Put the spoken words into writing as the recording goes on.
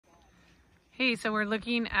Hey, so we're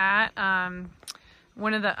looking at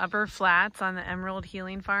one of the upper flats on the Emerald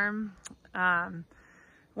Healing Farm.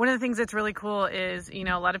 One of the things that's really cool is, a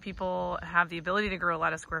lot of people have the ability to grow a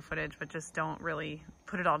lot of square footage, but just don't really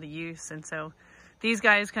put it all to use. And so these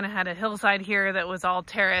guys kind of had a hillside here that was all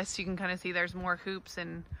terraced. You can kind of see there's more hoops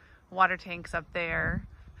and water tanks up there.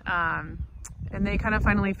 And they kind of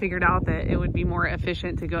finally figured out that it would be more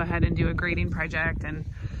efficient to go ahead and do a grading project and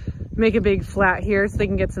make a big flat here so they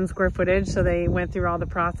can get some square footage. So they went through all the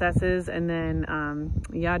processes and then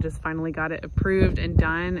just finally got it approved and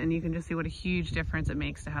done. And you can just see what a huge difference it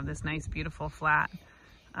makes to have this nice beautiful flat.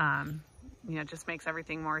 It just makes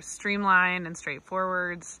everything more streamlined and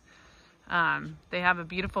straightforwards. They have a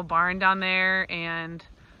beautiful barn down there and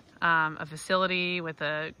a facility with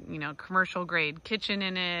a commercial grade kitchen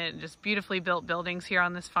in it, just beautifully built buildings here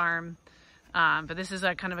on this farm. But this is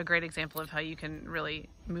a kind of a great example of how you can really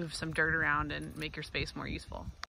move some dirt around and make your space more useful.